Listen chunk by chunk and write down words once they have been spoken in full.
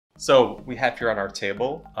So we have here on our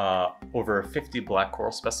table over 50 black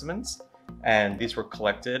coral specimens, and these were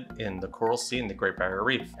collected in the Coral Sea in the Great Barrier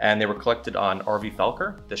Reef. And they were collected on ROV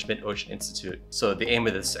Falker, the Schmidt Ocean Institute. So the aim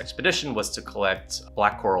of this expedition was to collect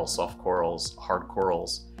black coral, soft corals, hard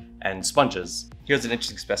corals, and sponges. Here's an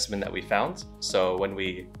interesting specimen that we found. So when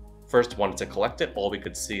we first wanted to collect it, all we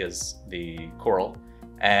could see is the coral.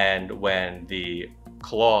 And when the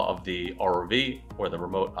claw of the ROV, or the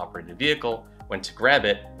remote operated vehicle, went to grab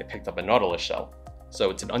it, it picked up a nautilus shell. So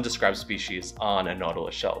it's an undescribed species on a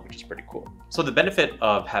nautilus shell, which is pretty cool. So the benefit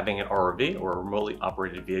of having an ROV, or a remotely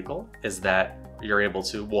operated vehicle, is that you're able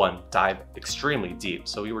to, one, dive extremely deep.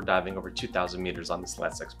 So we were diving over 2,000 meters on this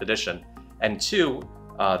last expedition. And two,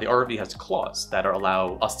 the ROV has claws that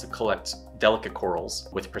allow us to collect delicate corals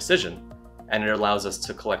with precision. And it allows us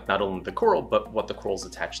to collect not only the coral, but what the coral's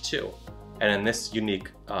attached to. And in this unique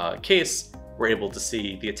case, we're able to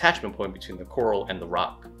see the attachment point between the coral and the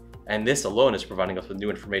rock. And this alone is providing us with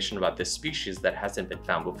new information about this species that hasn't been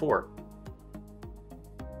found before.